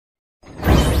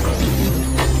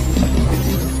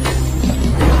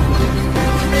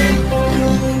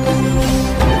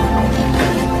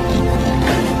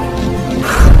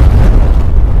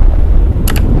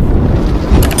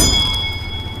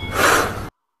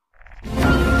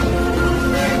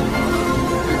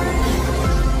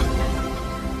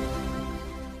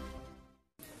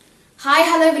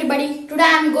Hello everybody, today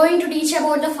I am going to teach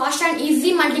about the fast and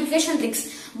easy multiplication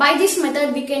tricks. By this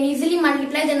method we can easily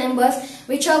multiply the numbers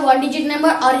which are 1-digit number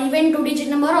or even 2-digit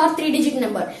number or 3-digit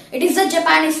number. It is a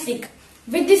Japanese trick.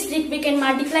 With this trick we can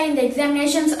multiply in the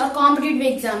examinations or competitive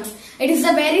exams. It is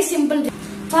a very simple trick.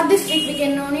 For this trick we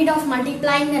can no need of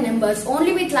multiplying the numbers.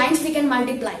 Only with lines we can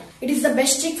multiply. It is the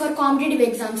best trick for competitive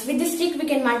exams. With this trick we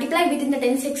can multiply within the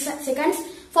 10 seconds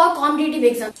for competitive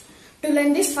exams. To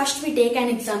learn this, first we take an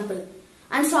example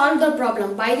and solve the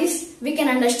problem. By this we can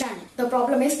understand. The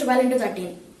problem is 12 into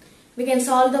 13. We can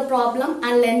solve the problem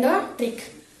and learn the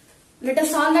trick. Let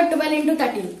us solve the 12 into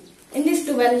 13. In this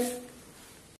 12,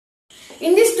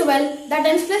 the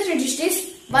tens place digit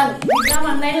is 1. We draw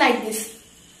one line like this.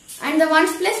 And the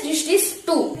ones place digit is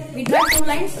 2. We draw two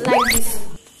lines like this.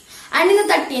 And in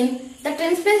the 13, the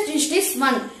tens place digit is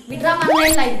 1. We draw one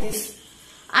line like this.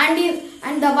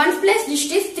 And the ones place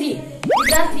digit is 3. We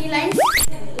draw three lines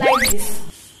like this.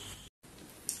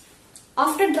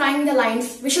 After drawing the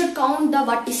lines, we should count the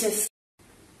vertices.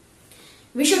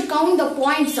 We should count the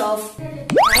points of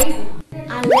right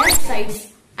and left sides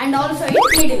and also in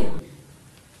middle.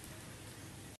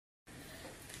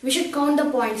 We should count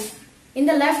the points. In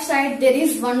the left side there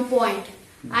is 1 point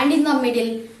and in the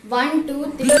middle 1,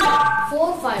 2, 3,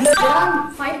 4, 5. There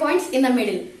are 5 points in the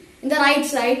middle. In the right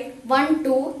side 1,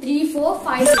 2, 3, 4,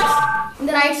 5, 6. In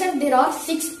the right side there are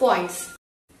 6 points.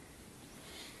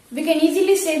 We can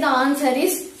easily say the answer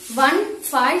is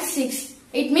 156.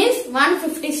 It means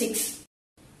 156.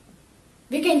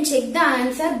 We can check the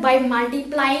answer by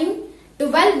multiplying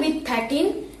 12 with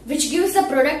 13, which gives the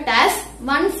product as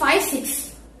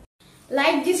 156.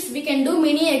 Like this we can do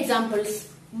many examples.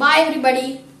 Bye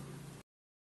everybody.